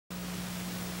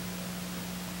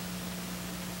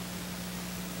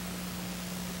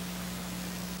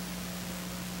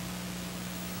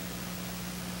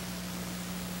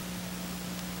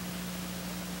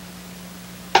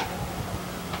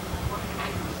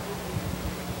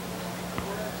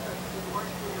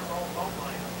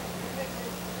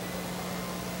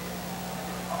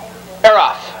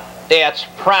That's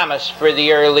Promise for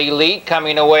the early lead.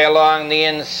 Coming away along the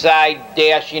inside,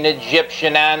 Dashing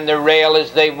Egyptian on the rail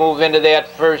as they move into that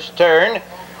first turn.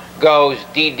 Goes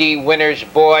DD Winner's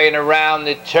Boy, and around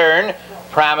the turn,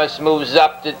 Promise moves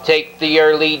up to take the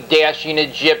early. Dashing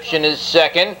Egyptian is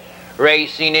second.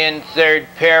 Racing in third,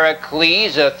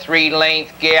 Pericles, a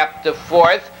 3-length gap to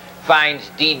fourth. Finds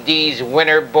DD's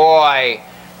Winner Boy.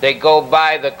 They go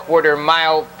by the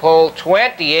quarter-mile pole,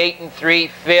 28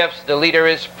 3/5. The leader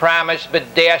is Promise,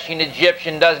 but Dashing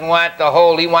Egyptian doesn't want the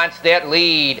hold. He wants that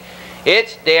lead.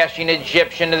 It's Dashing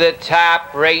Egyptian to the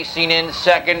top. Racing in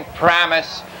second,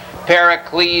 Promise.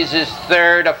 Pericles is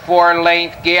third, a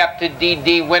 4-length gap to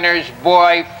DD Winner's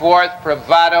Boy. Fourth,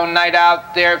 Bravado Night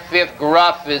out there. Fifth,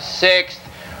 Gruff is sixth.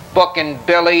 Bookin'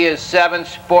 Billy is seventh.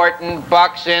 Sportin'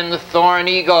 Bucks and the Thorn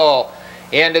Eagle.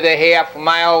 Into the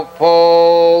half-mile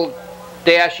pole,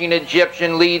 Dashing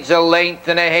Egyptian leads a length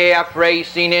and a half.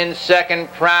 Racing in second,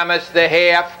 Promise the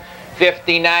half,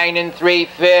 59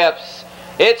 3/5.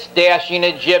 It's Dashing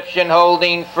Egyptian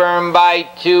holding firm by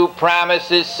 2.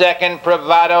 Promise is second.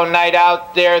 Bravado Night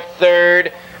out there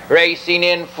third. Racing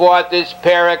in fourth is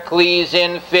Pericles.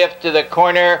 In fifth to the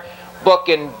corner,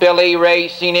 Bookin' Billy.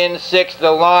 Racing in sixth.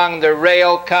 Along the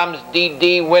rail comes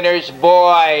DD Winner's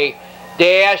Boy.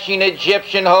 Dashing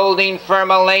Egyptian holding firm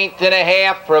a length and a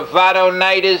half. Bravado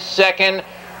Night is second.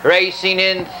 Racing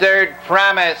in third,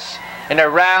 Promise. And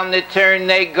around the turn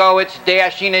they go. It's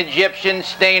Dashing Egyptian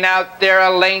staying out there a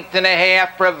length and a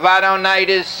half. Bravado Night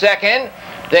is second.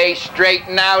 They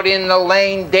straighten out in the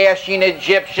lane. Dashing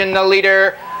Egyptian the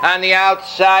leader on the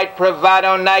outside.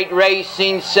 Bravado Night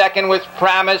racing second with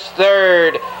Promise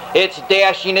third. It's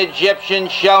Dashing Egyptian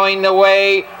showing the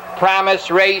way. Promise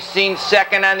racing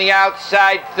second on the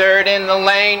outside, third in the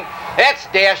lane. That's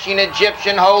Dashing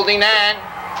Egyptian holding on.